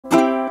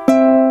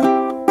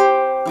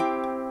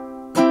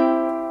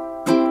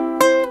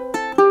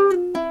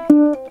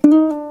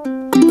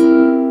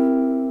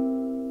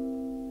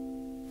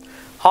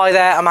Hi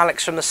there, I'm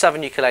Alex from the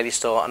Southern Ukulele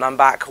Store, and I'm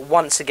back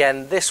once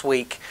again this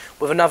week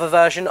with another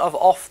version of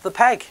Off the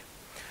Peg.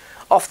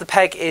 Off the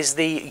Peg is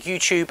the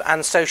YouTube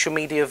and social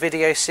media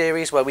video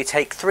series where we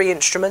take 3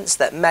 instruments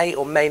that may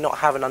or may not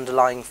have an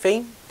underlying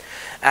theme,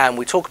 and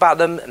we talk about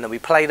them and then we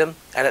play them,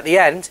 and at the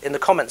end, in the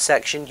comments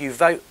section, you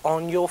vote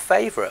on your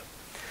favourite.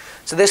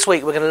 So this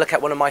week we're going to look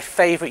at one of my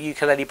favourite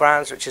ukulele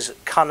brands, which is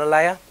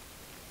Kanile'a.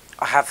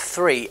 I have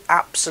 3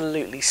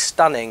 absolutely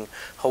stunning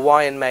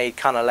Hawaiian-made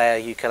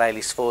Kanile'a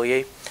ukuleles for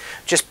you.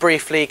 Just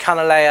briefly,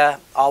 Kanile'a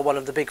are one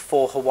of the big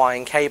 4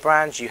 Hawaiian K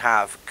brands. You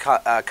have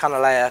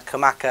Kanile'a,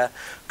 Kamaka,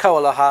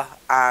 Ko'olaha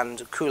and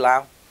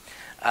Kulau,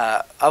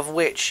 of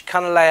which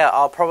Kanile'a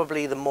are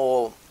probably the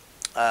more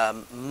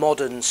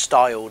modern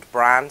styled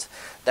brand.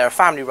 They're a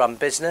family run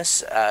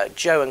business.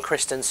 Joe and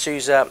Kristen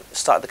Souza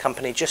started the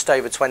company just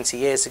over 20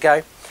 years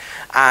ago,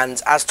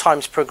 and as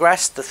time's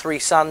progressed, the 3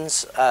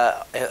 sons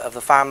of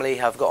the family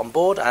have got on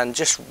board, and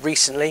just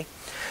recently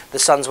the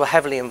sons were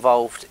heavily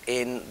involved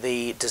in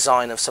the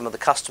design of some of the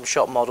custom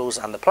shop models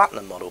and the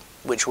platinum model,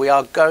 which we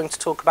are going to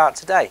talk about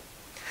today.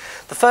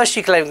 The first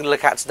ukulele we're going to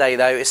look at today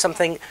though is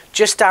something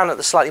just down at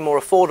the slightly more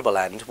affordable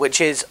end, which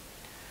is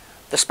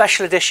the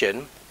special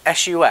edition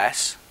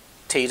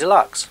SUS-T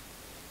Deluxe.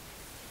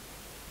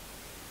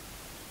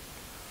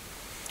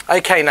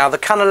 Okay, now the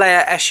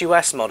Kanile'a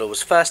SUS model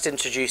was first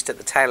introduced at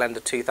the tail end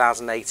of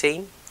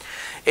 2018.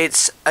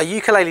 It's a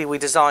ukulele we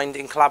designed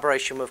in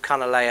collaboration with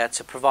Kanile'a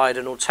to provide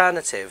an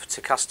alternative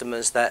to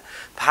customers that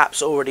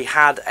perhaps already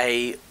had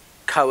a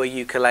koa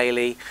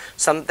ukulele.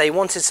 They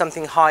wanted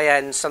something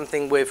high-end,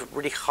 something with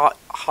really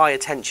high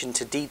attention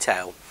to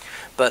detail,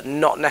 but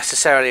not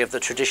necessarily of the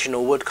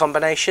traditional wood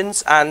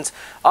combinations. And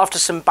after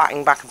some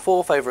batting back and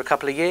forth over a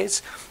couple of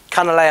years,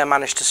 Kanile'a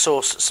managed to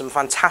source some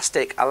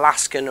fantastic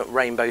Alaskan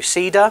Rainbow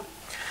Cedar,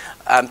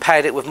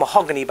 paired it with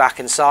Mahogany back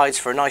and sides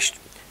for a nice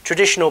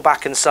traditional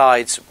back and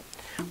sides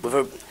with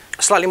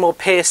a slightly more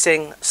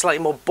piercing,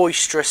 slightly more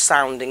boisterous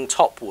sounding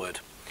top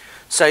wood.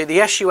 So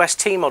the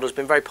SUS-T model has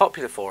been very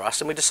popular for us,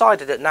 and we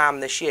decided at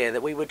NAMM this year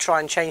that we would try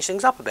and change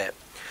things up a bit.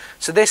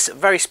 So this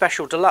very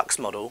special deluxe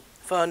model,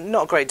 for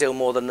not a great deal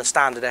more than the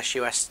standard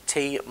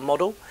SUS-T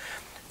model,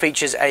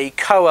 features a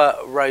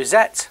koa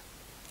rosette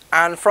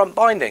and front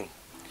binding.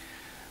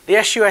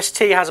 The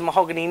SUS-T has a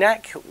mahogany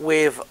neck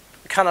with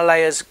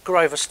Kanile'a's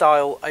Grover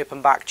style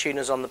open back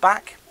tuners on the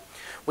back.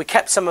 We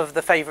kept some of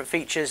the favourite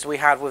features we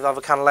had with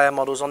other Kanile'a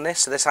models on this.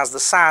 So this has the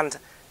sand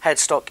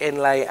headstock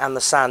inlay and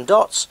the sand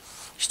dots.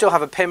 You still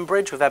have a pin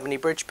bridge with ebony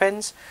bridge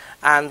pins,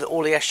 and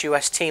all the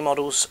SUS-T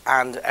models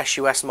and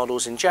SUS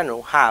models in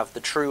general have the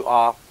true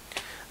R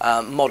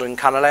modern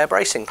Kanile'a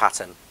bracing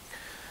pattern.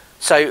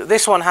 So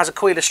this one has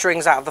Aquila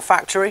strings out of the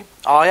factory.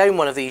 I own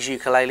one of these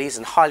ukuleles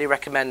and highly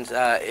recommend,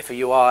 if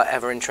you are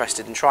ever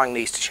interested in trying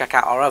these, to check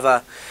out our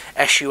other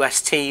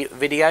SUS-T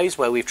videos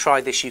where we've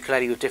tried this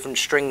ukulele with different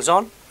strings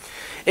on.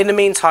 In the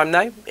meantime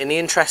though, in the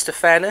interest of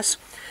fairness,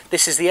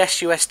 this is the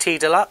SUS-T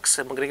Deluxe,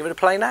 and we're going to give it a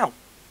play now.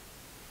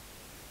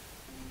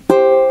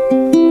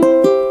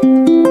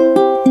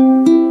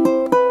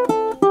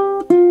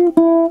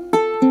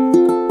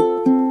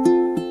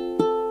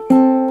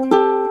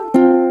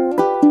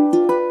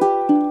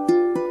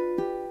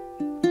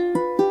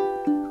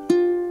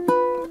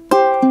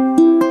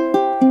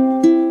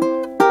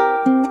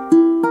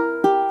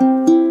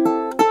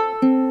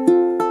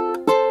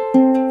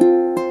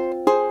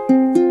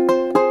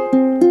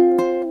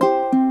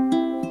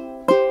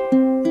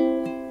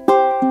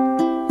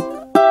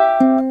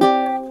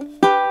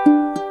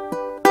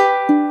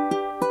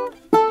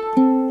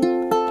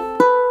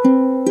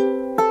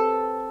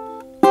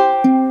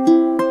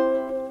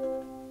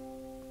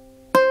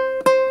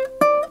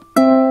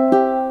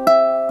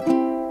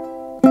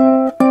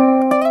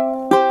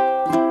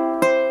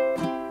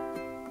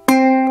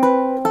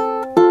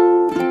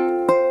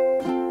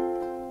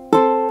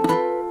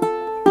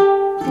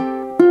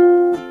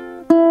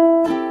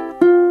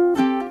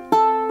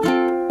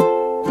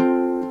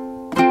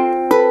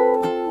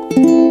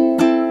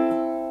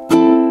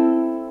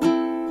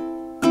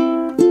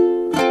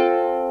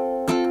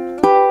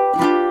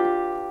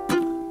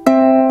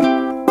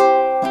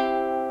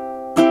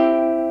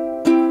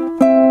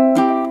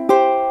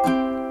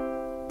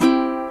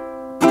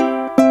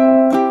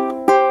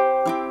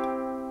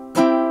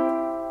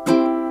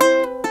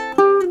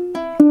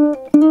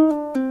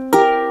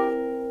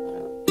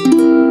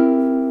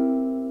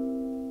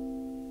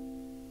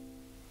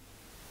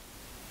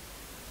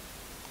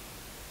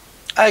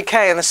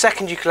 Okay, and the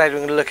second ukulele we're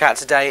going to look at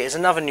today is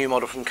another new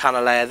model from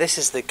Kanile'a. This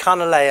is the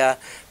Kanile'a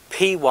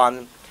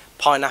P1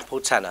 Pineapple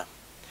Tenor.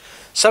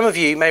 Some of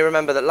you may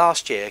remember that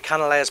last year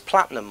Kanile'a's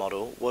Platinum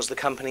model was the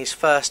company's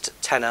first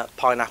tenor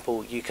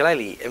pineapple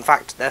ukulele. In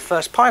fact, their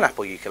first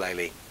pineapple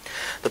ukulele.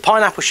 The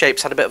pineapple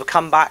shape's had a bit of a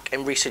comeback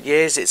in recent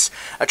years. It's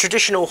a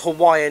traditional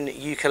Hawaiian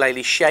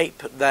ukulele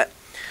shape that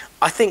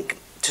I think,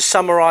 to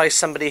summarise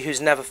somebody who's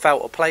never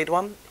felt or played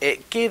one,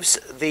 it gives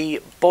the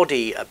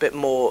body a bit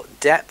more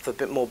depth, a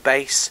bit more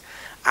bass,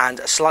 and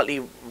a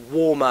slightly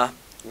warmer,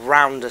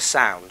 rounder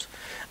sound.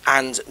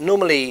 And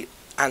normally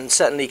and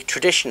certainly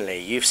traditionally,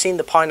 you've seen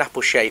the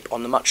pineapple shape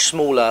on the much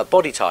smaller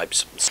body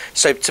types.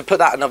 So to put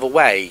that another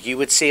way, you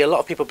would see a lot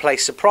of people play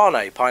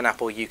soprano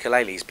pineapple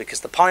ukuleles because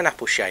the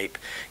pineapple shape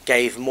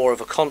gave more of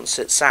a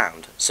concert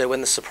sound. So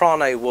when the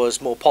soprano was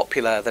more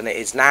popular than it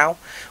is now,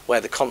 where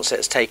the concert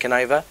has taken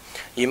over,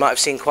 you might have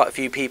seen quite a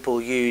few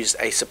people use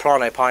a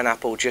soprano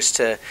pineapple just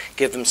to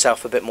give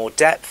themselves a bit more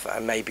depth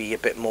and maybe a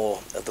bit more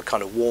of the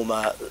kind of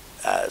warmer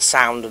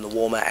sound and the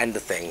warmer end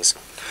of things.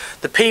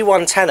 The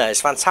P1 tenor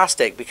is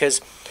fantastic because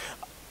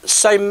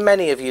so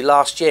many of you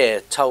last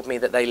year told me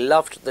that they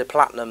loved the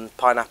platinum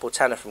pineapple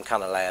tenor from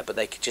Kanile'a, but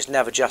they could just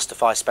never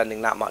justify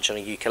spending that much on a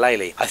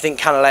ukulele. I think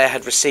Kanile'a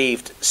had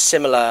received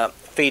similar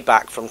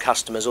feedback from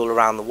customers all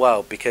around the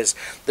world because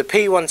the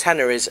P1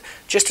 tenor is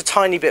just a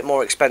tiny bit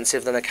more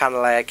expensive than a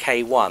Kanile'a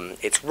K1.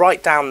 It's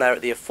right down there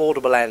at the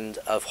affordable end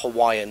of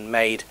Hawaiian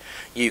made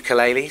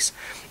ukuleles.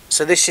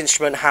 So this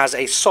instrument has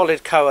a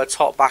solid koa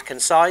top, back and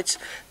sides.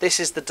 This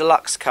is the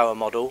deluxe koa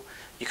model.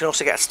 You can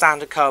also get a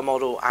standard koa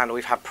model, and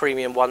we've had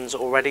premium ones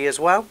already as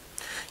well.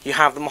 You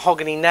have the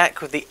mahogany neck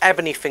with the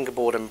ebony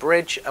fingerboard and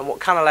bridge, and what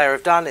Kanile'a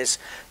have done is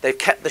they've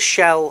kept the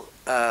shell,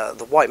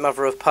 the white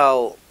mother of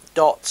pearl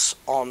dots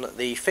on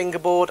the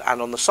fingerboard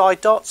and on the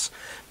side dots,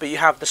 but you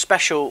have the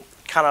special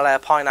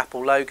Kanile'a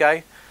pineapple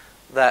logo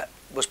that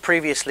was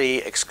previously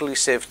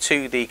exclusive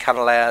to the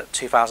Kanile'a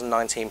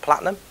 2019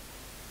 Platinum.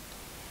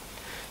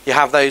 You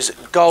have those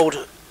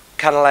gold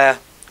Kanile'a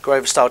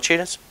Grover style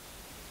tuners,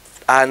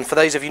 and for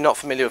those of you not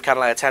familiar with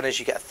Kanile'a tenors,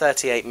 you get a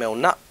 38mm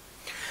nut,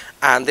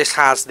 and this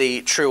has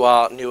the True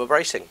Art newer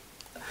bracing.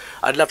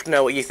 I'd love to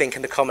know what you think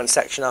in the comments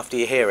section after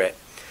you hear it.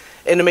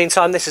 In the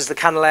meantime, this is the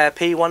Kanile'a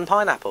P1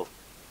 pineapple.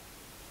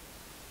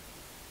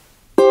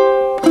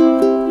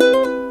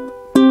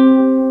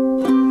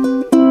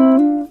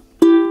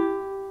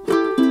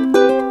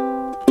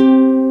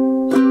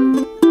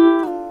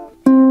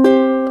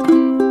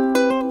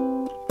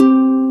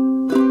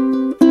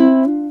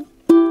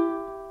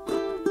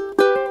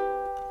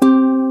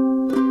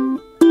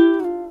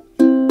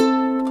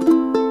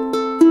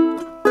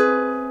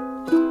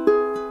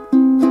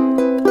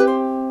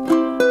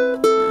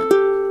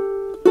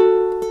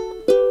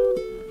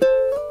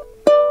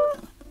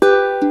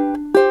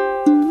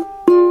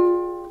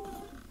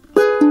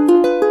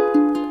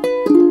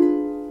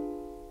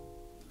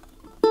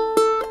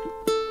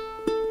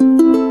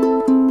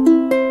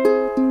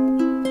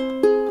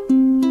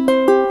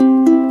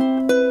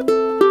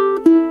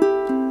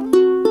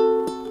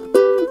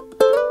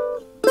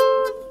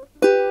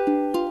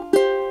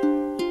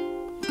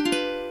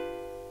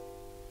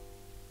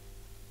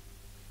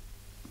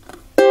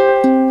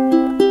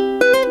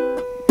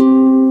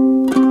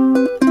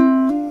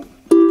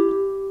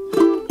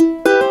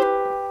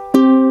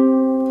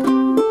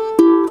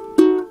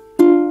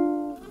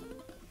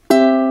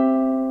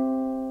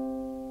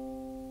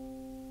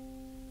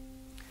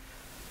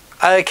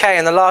 Okay,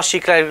 and the last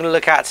ukulele we're going to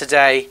look at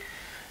today,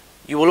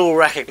 you will all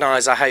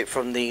recognise, I hope,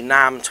 from the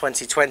NAMM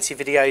 2020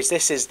 videos.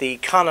 This is the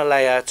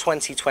Kanile'a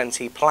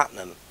 2020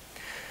 Platinum.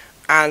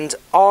 And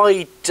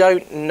I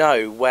don't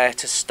know where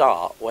to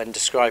start when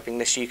describing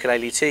this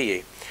ukulele to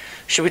you.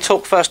 Should we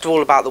talk first of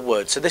all about the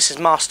wood? So this is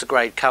master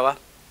grade koa.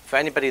 For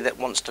anybody that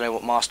wants to know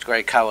what master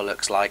grade koa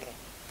looks like,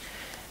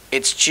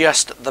 it's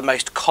just the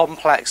most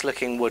complex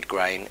looking wood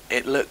grain.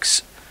 It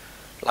looks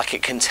like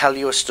it can tell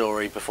you a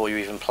story before you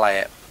even play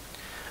it.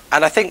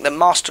 And I think that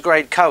master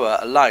grade koa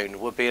alone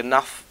would be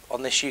enough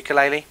on this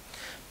ukulele,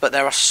 but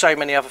there are so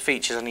many other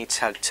features I need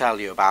to tell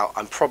you about.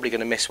 I'm probably going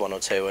to miss one or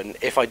two, and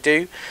if I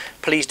do,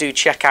 please do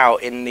check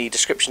out in the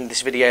description of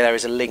this video. There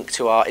is a link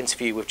to our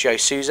interview with Joe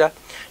Souza,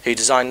 who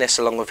designed this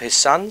along with his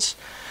sons.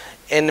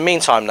 In the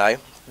meantime though,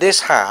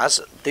 this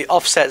has the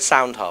offset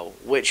sound hole,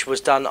 which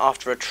was done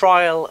after a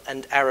trial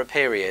and error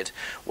period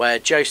where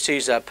Joe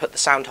Souza put the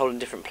sound hole in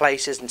different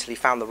places until he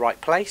found the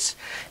right place.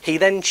 He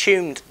then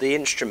tuned the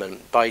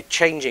instrument by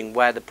changing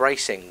where the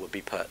bracing would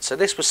be put. So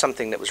this was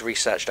something that was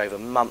researched over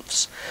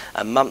months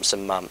and months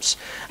and months.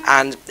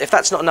 And if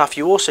that's not enough,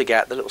 you also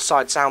get the little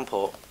side sound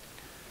port.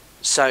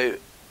 So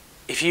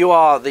if you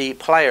are the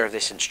player of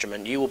this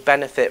instrument, you will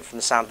benefit from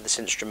the sound of this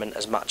instrument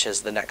as much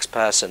as the next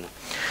person.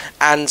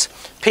 And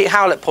Pete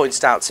Howlett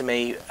pointed out to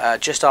me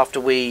just after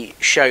we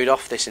showed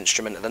off this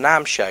instrument at the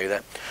NAMM show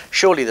that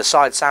surely the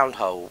side sound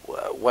hole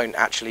won't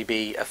actually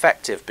be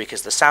effective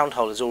because the sound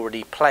hole is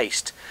already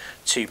placed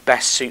to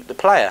best suit the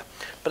player.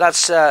 But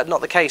that's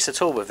not the case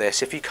at all with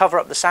this. If you cover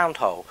up the sound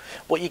hole,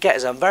 what you get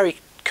is a very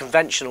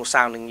conventional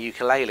sounding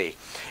ukulele.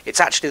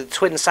 It's actually the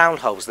twin sound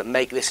holes that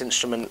make this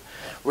instrument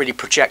really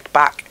project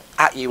back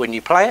at you when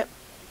you play it,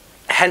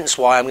 hence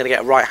why I'm going to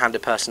get a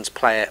right-handed person to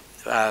play it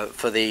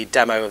for the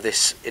demo of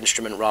this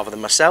instrument rather than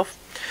myself.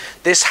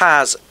 This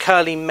has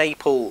curly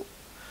maple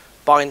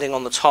binding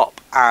on the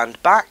top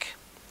and back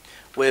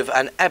with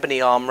an ebony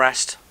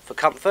armrest for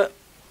comfort.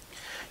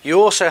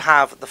 You also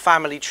have the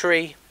family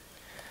tree,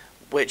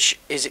 which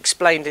is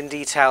explained in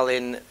detail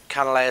in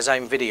Kanile'a's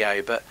own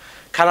video, but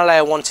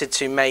Kanile'a wanted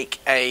to make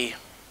a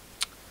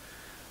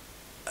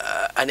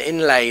an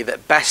inlay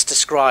that best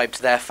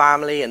described their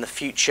family and the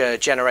future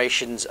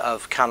generations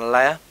of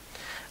Kanile'a,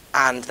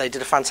 and they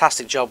did a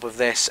fantastic job with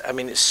this. I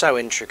mean, it's so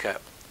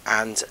intricate,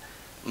 and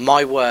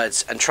my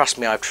words, and trust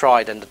me, I've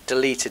tried and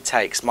deleted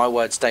takes, my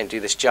words don't do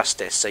this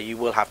justice, so you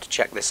will have to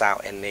check this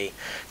out in the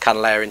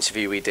Kanile'a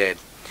interview we did.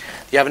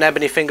 You have an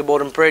ebony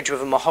fingerboard and bridge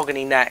with a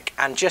mahogany neck,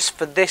 and just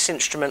for this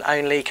instrument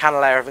only,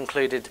 Kanile'a have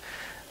included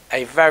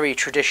a very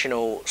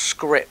traditional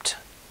script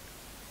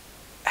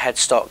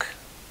headstock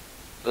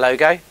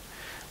logo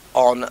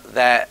on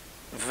their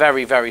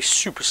very, very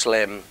super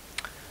slim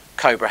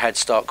Cobra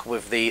headstock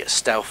with the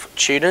stealth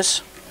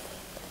tuners.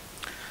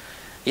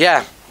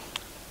 Yeah,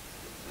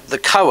 the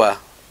koa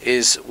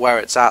is where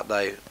it's at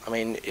though. I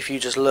mean, if you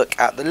just look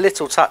at the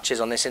little touches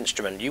on this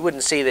instrument, you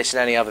wouldn't see this in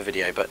any other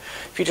video, but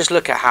if you just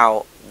look at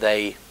how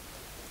they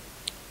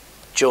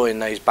join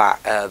those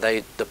back,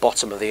 the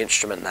bottom of the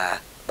instrument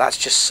there, that's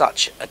just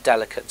such a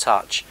delicate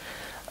touch,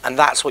 and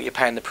that's what you're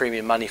paying the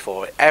premium money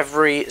for.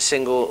 Every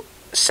single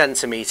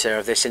centimetre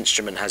of this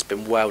instrument has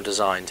been well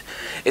designed.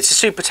 It's a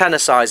super tenor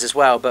size as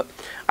well, but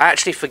I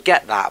actually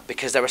forget that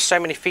because there are so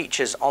many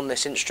features on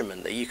this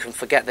instrument that you can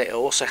forget that it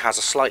also has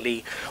a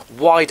slightly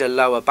wider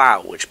lower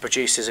bow, which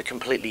produces a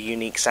completely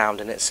unique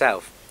sound in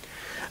itself.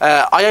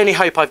 I only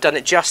hope I've done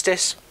it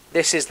justice.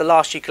 This is the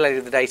last ukulele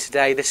of the day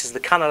today. This is the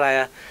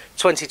Kanile'a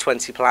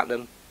 2020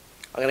 Platinum.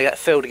 I'm going to get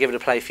Phil to give it a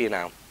play for you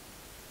now.